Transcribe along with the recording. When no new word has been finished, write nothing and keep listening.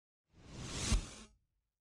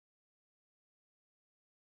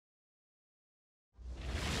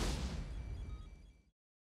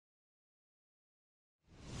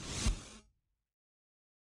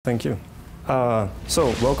Thank you.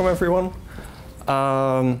 So, welcome everyone.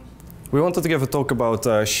 We wanted to give a talk about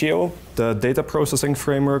Scio, the data processing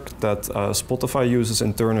framework that Spotify uses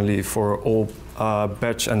internally for all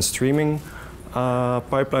batch and streaming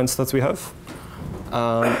pipelines that we have.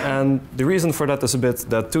 And the reason for that is a bit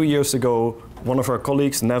that 2 years ago, one of our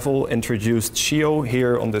colleagues, Neville, introduced Scio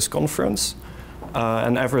here on this conference.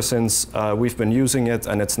 And ever since, we've been using it,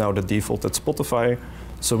 and it's now the default at Spotify.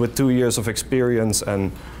 So with 2 years of experience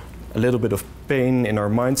and a little bit of pain in our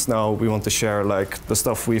minds now, we want to share the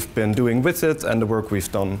stuff we've been doing with it and the work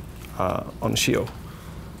we've done on Scio.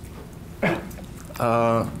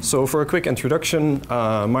 So for a quick introduction,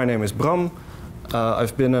 my name is Bram.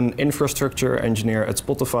 I've been an infrastructure engineer at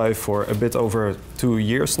Spotify for a bit over 2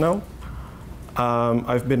 years now.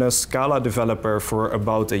 I've been a Scala developer for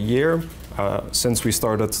about a year since we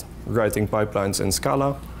started writing pipelines in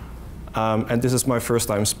Scala. And this is my first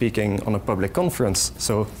time speaking on a public conference,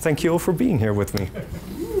 so thank you all for being here with me.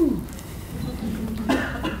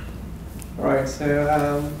 All right, so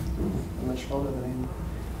I'm not sure the name.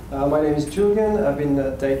 My name is Julien. I've been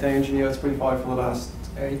a data engineer at Spotify for the last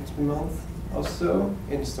 8 months or so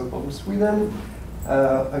in Stockholm, Sweden.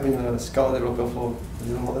 I've been a Scala developer for a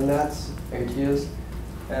little more than that, 8 years.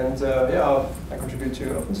 And yeah, I contribute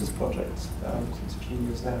to open source projects since a few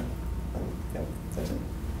years now. Yeah, that's it.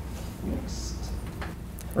 Next.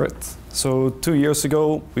 Right. So 2 years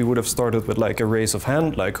ago, we would have started with a raise of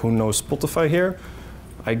hand, who knows Spotify here?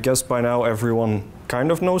 I guess by now everyone kind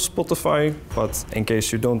of knows Spotify, but in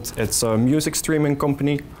case you don't, it's a music streaming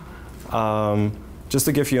company. Just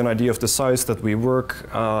to give you an idea of the size that we work,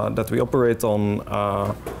 that we operate on,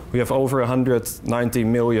 we have over 190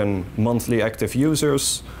 million monthly active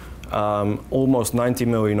users. Almost 90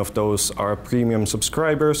 million of those are premium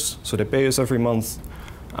subscribers, so they pay us every month.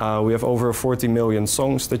 We have over 40 million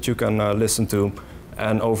songs that you can listen to,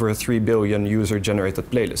 and over 3 billion user-generated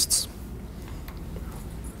playlists.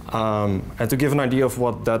 And to give an idea of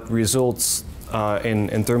what that results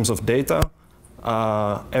in terms of data,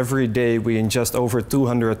 every day we ingest over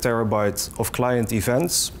 200 terabytes of client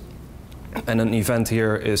events. And an event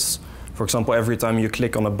here is, for example, every time you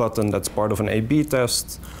click on a button that's part of an A/B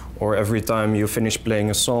test, or every time you finish playing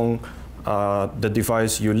a song, the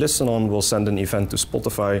device you listen on will send an event to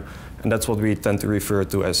Spotify, and that's what we tend to refer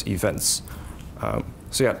to as events.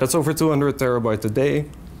 So yeah, that's over 200 terabytes a day.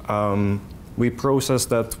 We process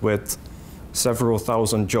that with several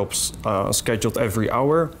thousand jobs scheduled every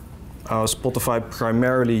hour. Spotify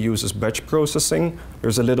primarily uses batch processing.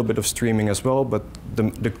 There's a little bit of streaming as well, but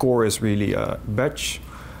the core is really batch.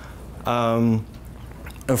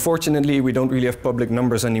 Unfortunately, we don't really have public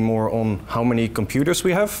numbers anymore on how many computers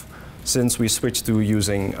we have, since we switched to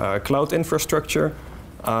using cloud infrastructure.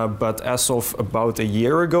 But as of about a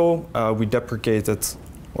year ago,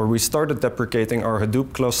 we started deprecating our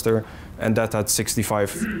Hadoop cluster, and that had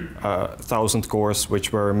 65,000 cores,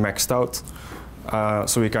 which were maxed out.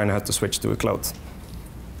 So we kind of had to switch to a cloud.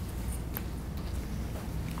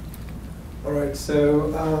 All right, so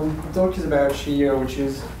the talk is about Scio, which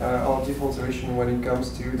is our default solution when it comes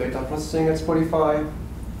to data processing at Spotify.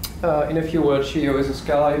 In a few words, Scio is a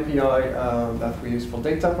Scala API that we use for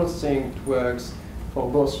data processing. It works for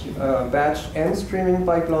both batch and streaming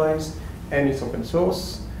pipelines, and it's open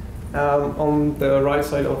source. On the right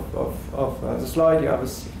side of the slide, you have a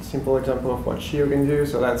simple example of what Scio can do.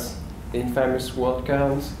 So that's the infamous word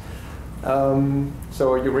count.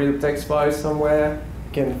 So you read a text file somewhere,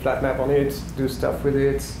 you can flat map on it, do stuff with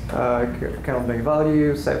it, count by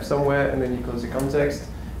value, save somewhere, and then you close the context.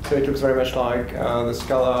 So it looks very much like the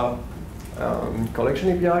Scala collection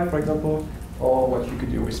API, for example, or what you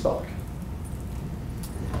could do with Spark.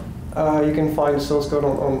 You can find the source code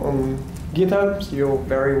on GitHub, so you're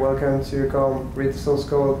very welcome to come read the source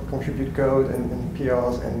code, contribute code, and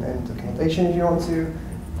PRs and documentation if you want to.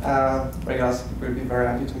 Regas will be very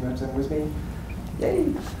happy to merge them with me.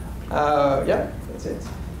 Yay! Yeah, that's it.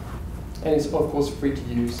 And it's of course free to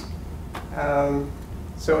use.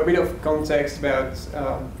 So a bit of context about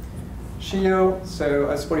Scio. So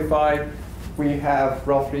at Spotify, we have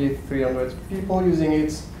roughly 300 people using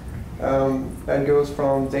it. That goes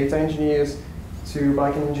from data engineers to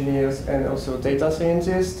backend engineers and also data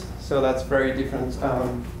scientists. So that's very different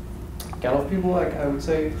kind of people, I would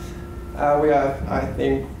say. We have, I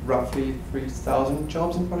think, roughly 3,000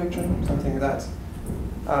 jobs in production, something like that.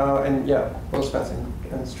 And yeah, both batch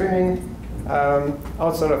and streaming.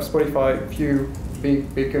 Outside of Spotify, a few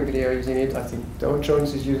big companies are using it. I think Dow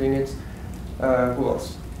Jones is using it. Who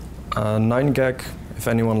else? 9gag, if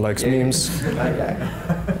anyone likes memes. 9gag.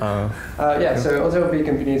 Yeah, so other big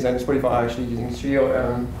companies and Spotify are actually using Scio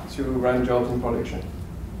to run jobs in production.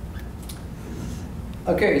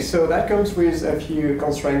 Okay, so that comes with a few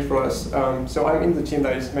constraints for us. So I'm in the team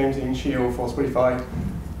that is maintaining Scio for Spotify.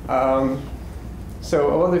 So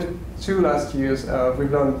over the last 2 years,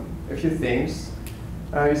 we've done a few things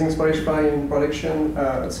using Spotify in production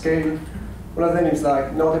at scale. One of them is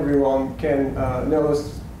like not everyone can know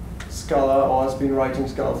Scala or has been writing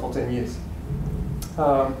Scala for 10 years.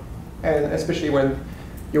 And especially when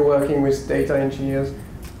you're working with data engineers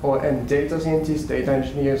and data scientists, data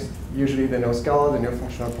engineers, usually they know Scala, they know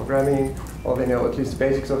functional programming, or they know at least the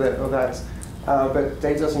basics of that. But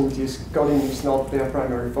data scientists, coding is not their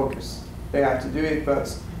primary focus. They have to do it,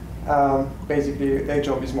 but basically their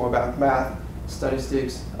job is more about math,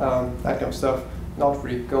 statistics, that kind of stuff, not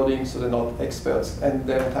really coding, so they're not experts, and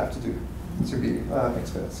they don't have to be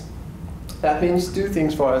experts. That means 2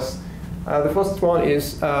 things for us. The first one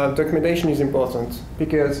is documentation is important,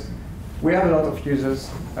 because we have a lot of users,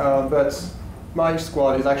 but my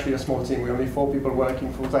squad is actually a small team. We're only 4 people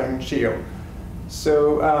working full-time in Scio.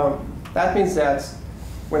 So that means that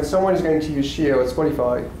when someone is going to use Scio at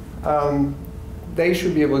Spotify, they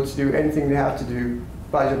should be able to do anything they have to do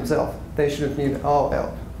by themselves. They shouldn't need our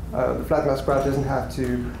help. The flat math squad doesn't have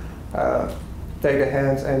to take their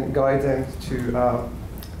hands and guide them to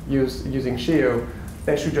using Scio.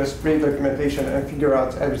 They should just read documentation and figure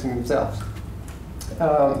out everything themselves.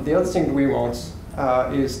 The other thing we want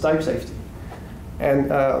is type safety. And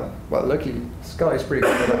well, luckily, Scala is pretty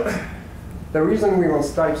good at that. The reason we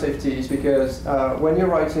want type safety is because when you're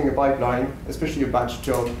writing a pipeline, especially a batch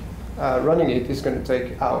job, running it is going to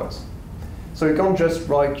take hours. So you can't just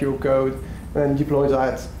write your code and deploy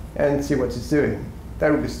that and see what it's doing.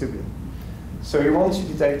 That would be stupid. So you want to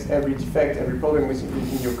detect every defect, every problem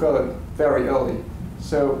within your code very early.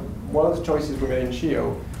 So one of the choices we made in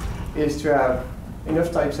Scio is to have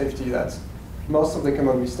enough type safety that most of the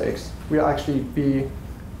common mistakes will actually be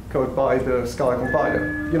coded by the Scala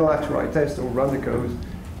compiler. You don't have to write tests or run the code.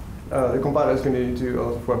 The compiler is going to do a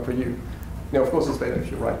lot of work for you. Now, of course, it's better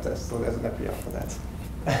if you write tests, so there's an API for that.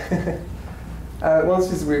 One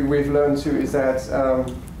thing we've learned too is that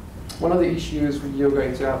one of the issues you're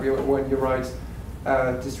going to have when you write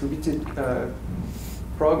a distributed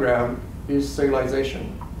program is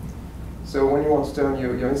serialization. So when you want to turn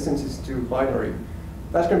your instances to binary,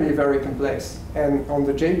 that's going to be very complex. And on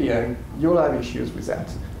the JVM, you'll have issues with that.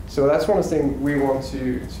 So that's one of the things we want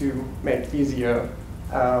to make easier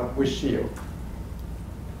with Scio.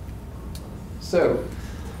 So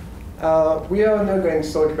we are now going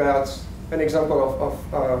to talk about an example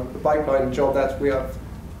of the pipeline job that we have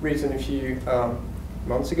written a few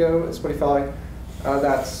months ago at Spotify.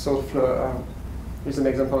 That sort of is an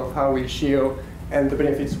example of how we Scio and the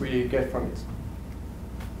benefits we get from it.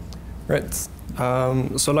 Right.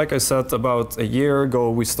 So like I said, about a year ago,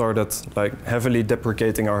 we started heavily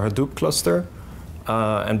deprecating our Hadoop cluster.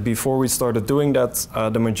 And before we started doing that,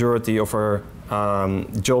 the majority of our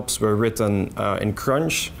jobs were written in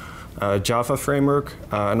Crunch, Java framework,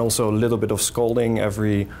 and also a little bit of Scalding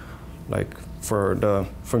for the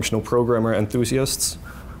functional programmer enthusiasts.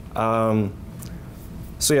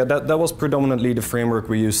 So yeah, that was predominantly the framework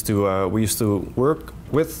we used to work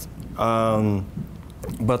with.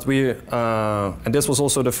 But and this was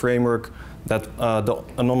also the framework that the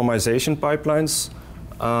anonymization pipelines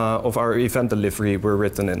of our event delivery were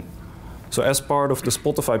written in. So as part of the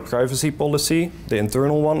Spotify privacy policy, the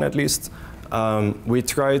internal one at least, we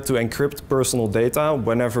try to encrypt personal data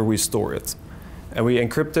whenever we store it. And we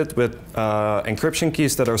encrypt it with encryption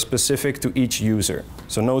keys that are specific to each user.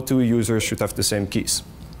 So no 2 users should have the same keys.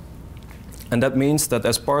 And that means that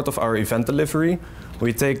as part of our event delivery,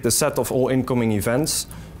 we take the set of all incoming events,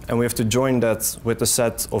 and we have to join that with the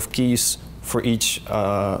set of keys for each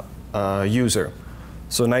user.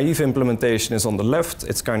 So naive implementation is on the left.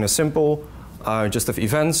 It's kind of simple. Just have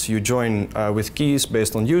events. You join with keys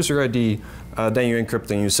based on user ID. Then you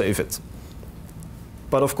encrypt and you save it.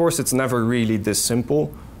 But of course, it's never really this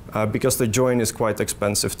simple because the join is quite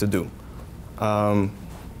expensive to do.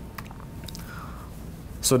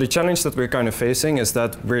 So the challenge that we're kind of facing is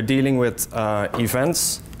that we're dealing with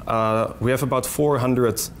events. We have about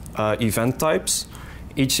 400 event types.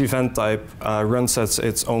 Each event type runs as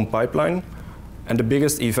its own pipeline. And the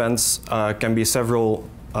biggest events can be several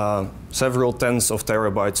tens of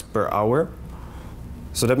terabytes per hour.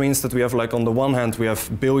 So that means that we have, on the one hand, we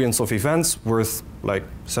have billions of events worth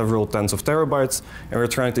several tens of terabytes, and we're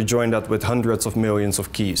trying to join that with hundreds of millions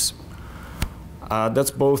of keys.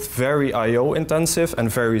 That's both very I/O intensive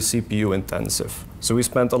and very CPU intensive. So we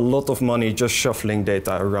spent a lot of money just shuffling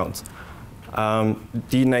data around.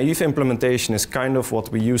 The naive implementation is kind of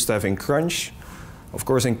what we used to have in Crunch. Of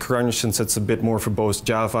course, in Crunch, since it's a bit more verbose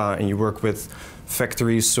Java and you work with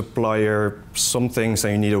factory, supplier, some things,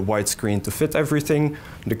 and you need a wide screen to fit everything,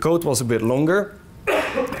 the code was a bit longer.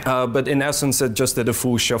 But in essence, it just did a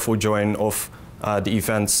full shuffle join of the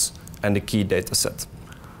events and the key data set.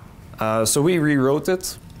 So we rewrote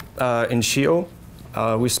it in Scio.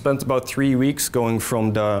 We spent about 3 weeks going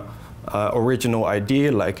from the original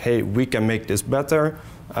idea, like, hey, we can make this better,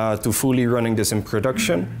 to fully running this in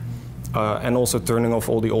production, and also turning off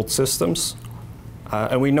all the old systems.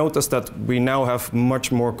 And we noticed that we now have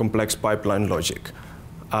much more complex pipeline logic.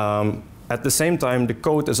 At the same time, the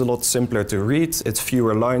code is a lot simpler to read. It's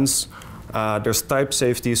fewer lines. There's type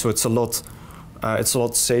safety, so it's a lot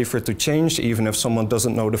safer to change, even if someone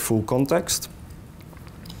doesn't know the full context.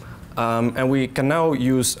 And we can now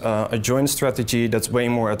use a join strategy that's way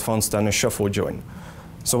more advanced than a shuffle join.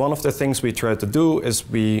 So one of the things we try to do is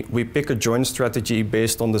we pick a join strategy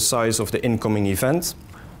based on the size of the incoming event.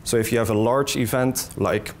 So if you have a large event,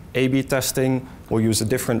 like A/B testing, we'll use a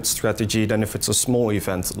different strategy than if it's a small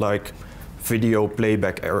event, like video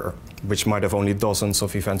playback error, which might have only dozens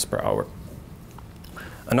of events per hour.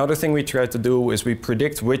 Another thing we try to do is we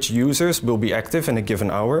predict which users will be active in a given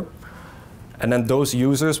hour. And then those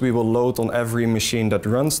users we will load on every machine that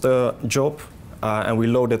runs the job, and we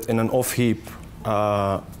load it in an off-heap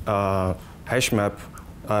hash map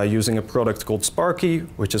using a product called Sparky,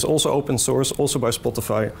 which is also open source, also by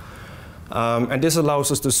Spotify. And this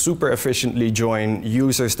allows us to super efficiently join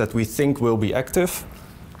users that we think will be active.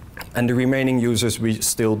 And the remaining users we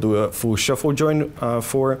still do a full shuffle join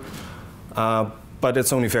for, but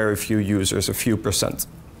it's only very few users, a few percent.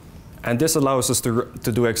 And this allows us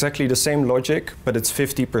to do exactly the same logic, but it's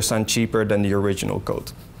 50% cheaper than the original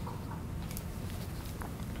code.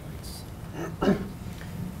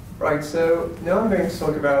 Right, so now I'm going to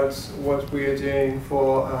talk about what we are doing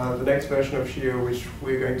for the next version of Scio, which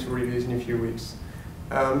we're going to release in a few weeks.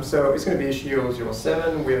 So it's going to be Scio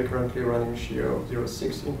 07. We are currently running Scio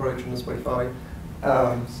 06 in production on Spotify.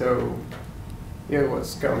 So here's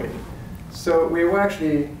what's coming. So we were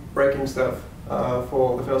actually breaking stuff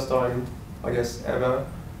for the first time, I guess, ever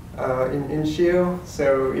in Scio.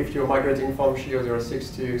 So if you're migrating from Scio 06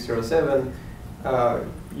 to 07,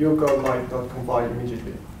 your code might not compile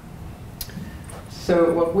immediately.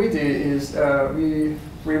 So what we did is we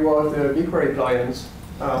rewrote the BigQuery client.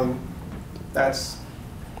 That's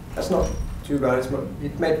not too bad.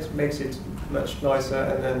 It makes it much nicer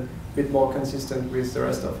and then a bit more consistent with the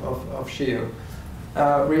rest of Scio.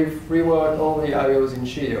 We've reworked all the IOs in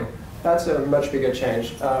Scio. That's a much bigger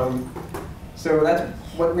change. So that's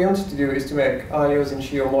what we wanted to do is to make IOs in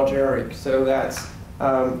Scio more generic, so that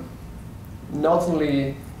not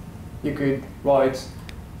only you could write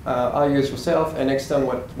IOs yourself and extend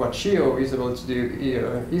what Scio is able to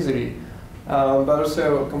do easily, but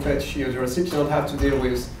also compared to Scio 06, you don't have to deal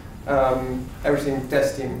with everything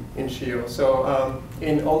testing in Scio. So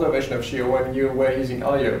in older version of Scio, when you were using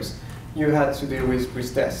IOs, you had to deal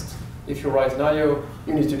with test. If you write an IO,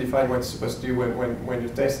 you need to define what it's supposed to do when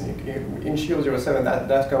you're testing. In Scio 07,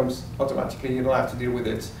 that comes automatically. You don't have to deal with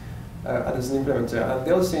it as an implementer. And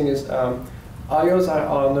the other thing is, IOs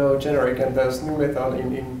are now generic, and there's new method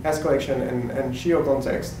in S collection and Scio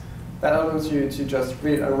context that allows you to just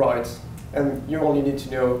read and write, and you only need to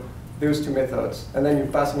know those two methods, and then you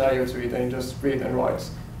pass an IO to it and you just read and write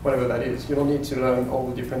whatever that is. You don't need to learn all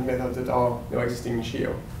the different methods that are existing in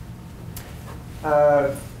Scio.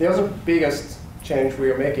 The other biggest change we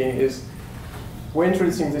are making is we're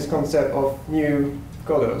introducing this concept of new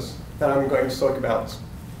coders that I'm going to talk about.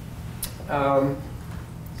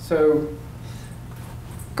 So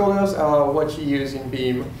coders are what you use in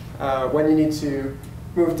Beam when you need to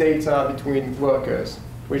move data between workers,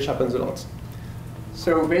 which happens a lot.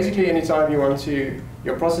 So basically, anytime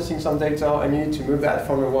you're processing some data and you need to move that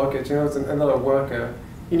from a worker to another worker,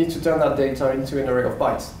 you need to turn that data into an array of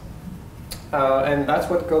bytes. And that's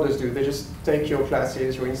what coders do. They just take your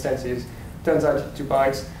classes, your instances, turns out into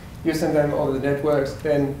bytes, you send them over the networks,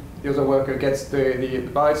 then the other worker gets the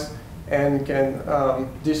bytes and can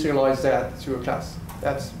deserialize that to a class.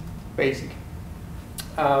 That's basic.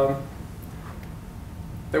 The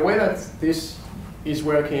way that this is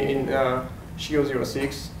working in Scio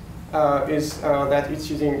 06 is that it's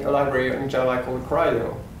using a library in Java called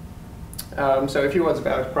Cryo. So a few words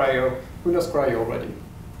about Cryo. Who knows Cryo already?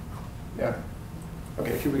 Yeah.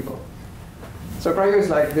 Okay, a few people. So Cryo is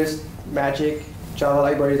like this magic Java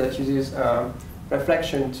library that uses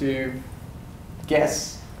reflection to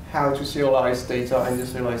guess how to serialize data and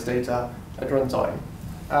deserialize data at runtime.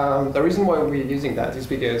 The reason why we're using that is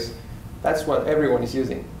because that's what everyone is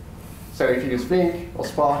using. So if you use Flink or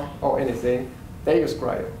Spark or anything, they use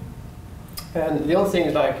Cryo. And the other thing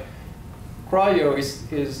is like, Cryo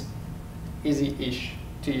is easy-ish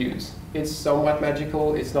to use. It's somewhat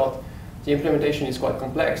magical. It's not, the implementation is quite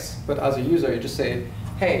complex, but as a user, you just say,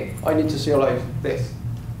 hey, I need to serialize this.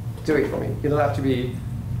 Do it for me. You don't have to be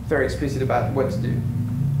very explicit about what to do.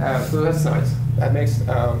 So that's nice. That makes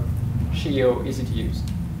Scio easy to use.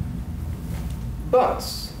 But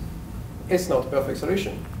it's not a perfect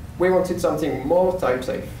solution. We wanted something more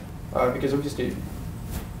type-safe, because obviously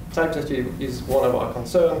type safety is one of our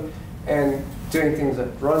concerns, and doing things at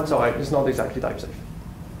runtime is not exactly type-safe.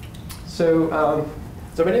 So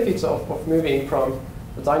the benefits of moving from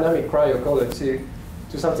a dynamic Cryo coder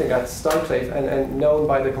to something that's type-safe and known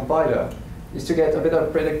by the compiler is to get a bit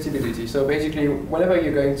of predictability. So basically, whenever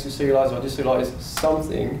you're going to serialize or deserialize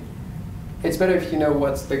something, it's better if you know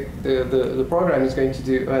what the program is going to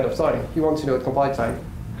do ahead of time. You want to know at compile time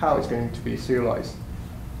how it's going to be serialized.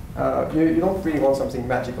 You don't really want something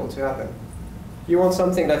magical to happen. You want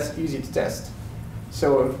something that's easy to test.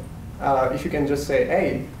 So if you can just say,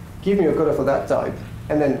 hey, give me a coder for that type,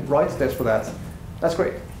 and then write a test for that, that's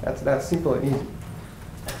great. That's simple and easy.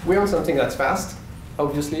 We want something that's fast,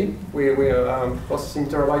 obviously. We're processing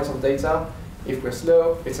terabytes of data. If we're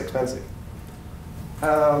slow, it's expensive.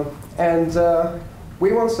 And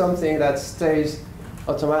we want something that stays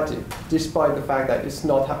automatic, despite the fact that it's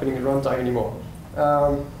not happening in runtime anymore.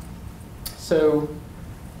 So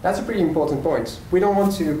that's a pretty important point. We don't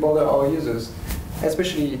want to bother our users,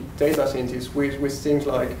 especially data scientists, with things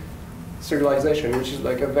like serialization, which is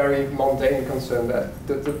like a very mundane concern that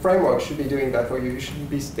the framework should be doing that for you. You shouldn't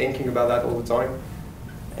be thinking about that all the time.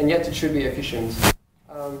 And yet it should be efficient.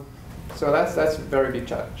 So that's a very big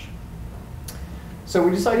challenge. So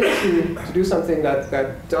we decided to do something that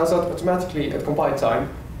does that automatically at compile time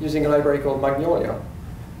using a library called Magnolia.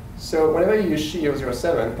 So whenever you use Scio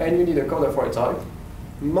 07 and you need a coder for a type,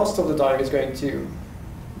 most of the time it's going to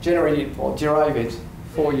generate it or derive it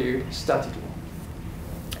for you statically.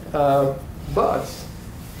 But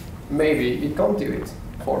maybe it can't do it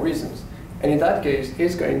for reasons. And in that case,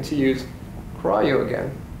 it's going to use Cryo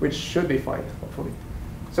again, which should be fine, hopefully.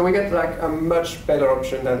 So we get like a much better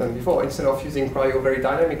option than before. Instead of using Cryo very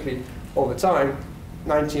dynamically all the time,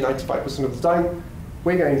 90–95% of the time,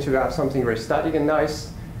 we're going to have something very static and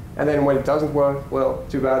nice. And then when it doesn't work, well,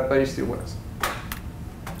 too bad, but it still works.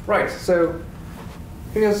 Right, so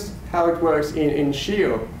here's how it works in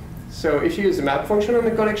Scio. So if you use the map function on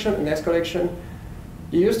the collection, an S collection,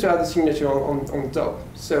 you used to have the signature on the top.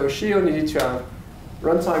 So Scio needed to have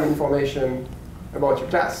runtime information about your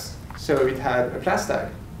class. So it had a class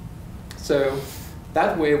tag. So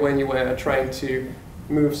that way, when you were trying to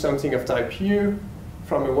move something of type U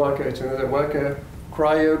from a worker to another worker,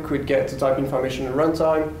 Cryo could get the type information at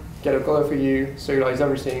runtime, get a coder for you, serialize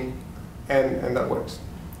everything, and that works.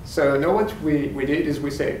 So now what we did is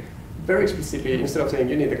we say very explicitly, instead of saying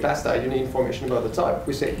you need a class tag, you need information about the type,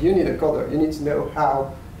 we say you need a coder, you need to know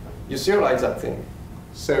how you serialize that thing.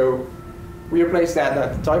 So we replace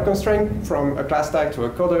that type constraint from a class tag to a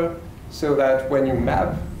coder, so that when you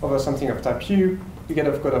map over something of type U, you get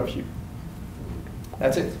a code of U.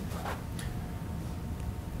 That's it.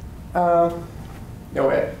 No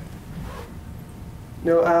way.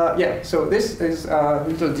 No, yeah, so this is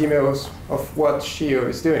little demos of what Scio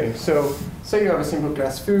is doing. So say you have a simple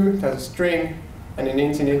class foo, it has a string and an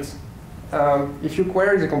int in it. If you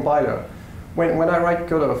query the compiler, when I write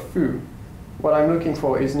code of foo, what I'm looking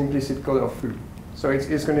for is an implicit code of foo. So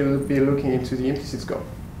it's going to be looking into the implicit scope.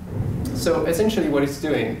 So essentially what it's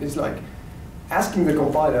doing is like asking the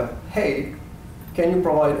compiler, hey, can you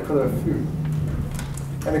provide a code of foo?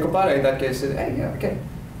 And the compiler in that case said, hey, yeah, okay.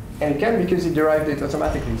 And it can because it derived it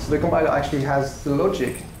automatically. So the compiler actually has the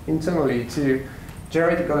logic internally to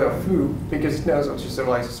generate a code of foo because it knows how to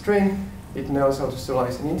serialize a string, it knows how to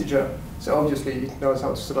serialize an integer, so obviously it knows how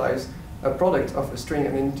to serialize a product of a string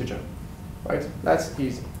and an integer. Right? That's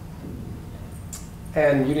easy.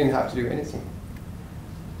 And you didn't have to do anything.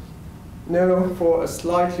 Now for a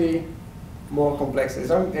slightly more complex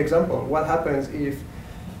example, what happens if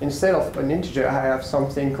instead of an integer I have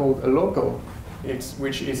something called a local,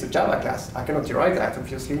 which is a Java class. I cannot derive that,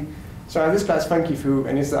 obviously. So I have this class funkyfoo,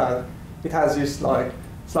 and it has this like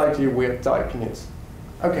slightly weird type in it.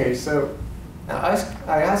 Okay, so I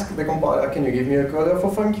ask the compiler, can you give me a coder for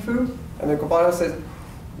funkyfoo? And the compiler says,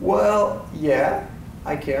 well, yeah,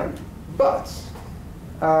 I can, but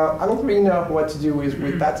I don't really know what to do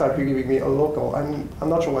with that type you're giving me a local. I'm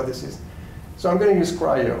not sure what this is. So I'm going to use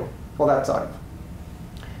Cryo for that type.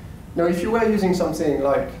 Now, if you were using something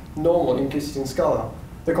like normal implicit in Scala,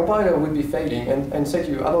 the compiler would be failing and say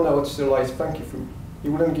to you, I don't know how to serialize funkyfoo. It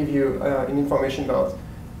wouldn't give you any information about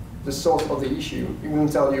the source of the issue. It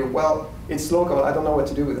wouldn't tell you, well, it's local, I don't know what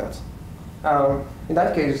to do with that. In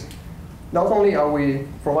that case, not only are we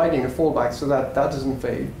providing a fallback so that that doesn't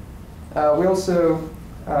fail, we're also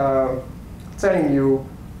telling you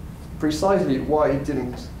precisely why it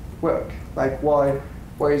didn't work. Like why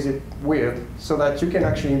is it weird, so that you can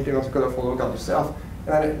actually implement a code for local yourself,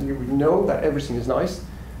 and then you know that everything is nice.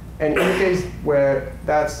 And in the case where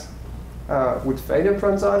that would fail at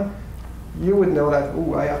runtime, you would know that,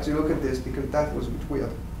 oh, I have to look at this because that was a bit weird.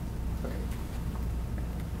 Okay.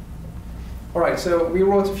 All right, so we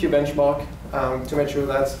wrote a few benchmarks to make sure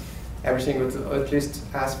that everything was at least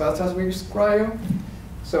as fast as we use Scio.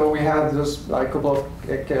 So we had those like couple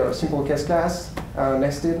of simple case class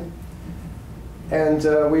nested, and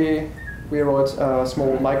we wrote a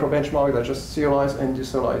small micro benchmark that just serialized and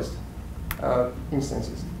deserialized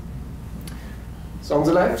instances. So on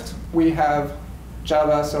the left, we have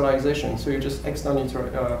Java serialization. So you just extend it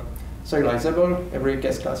serializable. Every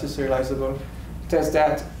case class is serializable. Test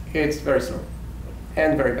that, it's very slow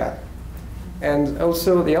and very bad. And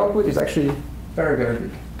also, the output is actually very, very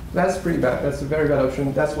big. That's pretty bad. That's a very bad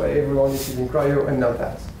option. That's why everyone is using Scio and not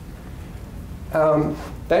that.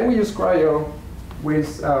 Then we use Scio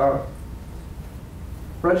with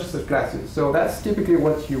registered classes. So that's typically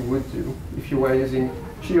what you would do if you were using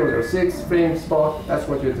Scio 06, Flame, Spark. That's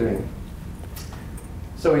what you're doing.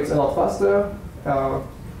 So it's a lot faster.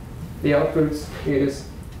 The output is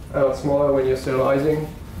a lot smaller when you're serializing.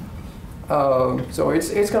 So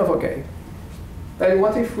it's kind of OK. Then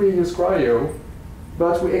what if we use Scio,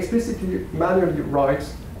 but we explicitly manually write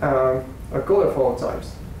a coder for all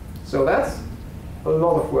types? So that's a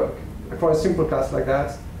lot of work. For a simple class like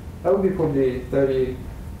that, that would be probably 30,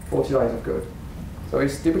 40 lines of code. So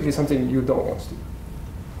it's typically something you don't want to do.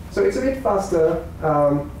 So it's a bit faster.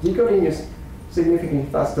 Decoding is significantly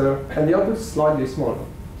faster, and the output is slightly smaller.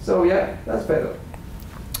 So yeah, that's better.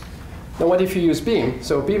 Now what if you use Beam?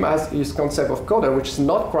 So Beam has this concept of coder, which is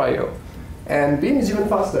not Scio. And Beam is even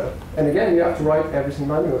faster. And again, you have to write everything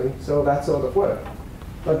manually, so that's sort of work.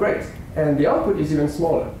 But great. And the output is even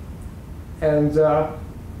smaller. And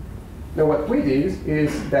now what we did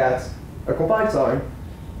is that at compile time,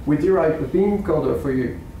 we derive a Beam coder for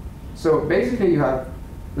you. So basically, you have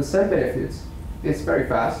the same benefits. It's very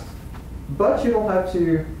fast. But you don't have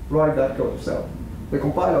to write that code yourself. The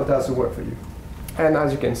compiler does the work for you. And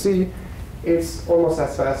as you can see, it's almost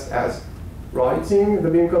as fast as writing the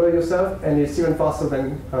Beam coder yourself, and it's even faster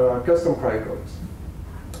than custom Scio coders.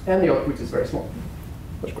 And the output is very small.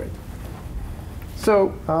 That's great.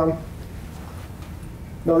 So now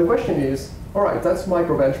the question is, all right, that's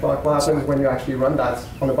micro benchmark. What happens when you actually run that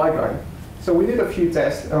on a pipeline? So we did a few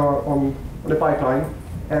tests on the pipeline,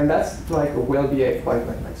 and that's like a well-behaved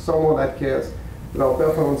pipeline. Like someone that cares about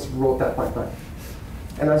performance wrote that pipeline.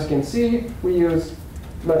 And as you can see, we use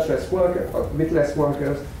much less workers, a bit less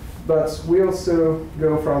workers, but we also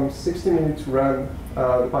go from 60 minutes to run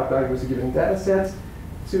the pipeline with a given data set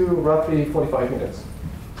to roughly 45 minutes.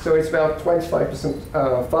 So it's about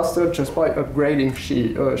 25% faster just by upgrading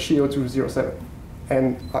Scio to 07.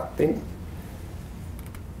 And I think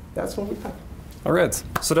that's what we have. All right,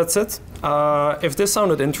 so that's it. If this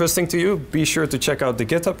sounded interesting to you, be sure to check out the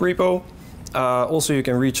GitHub repo. Also, you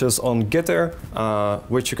can reach us on Gitter,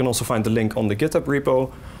 which you can also find the link on the GitHub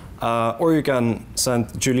repo. Or you can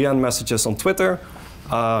send Julien messages on Twitter.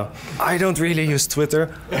 I don't really use Twitter,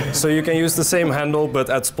 so you can use the same handle, but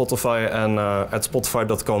at Spotify and at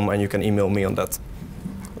spotify.com, and you can email me on that.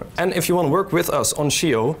 And if you want to work with us on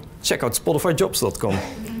Scio, check out spotifyjobs.com.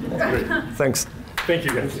 Thanks. Thank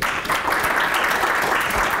you, guys.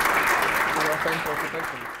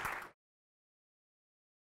 Thank you.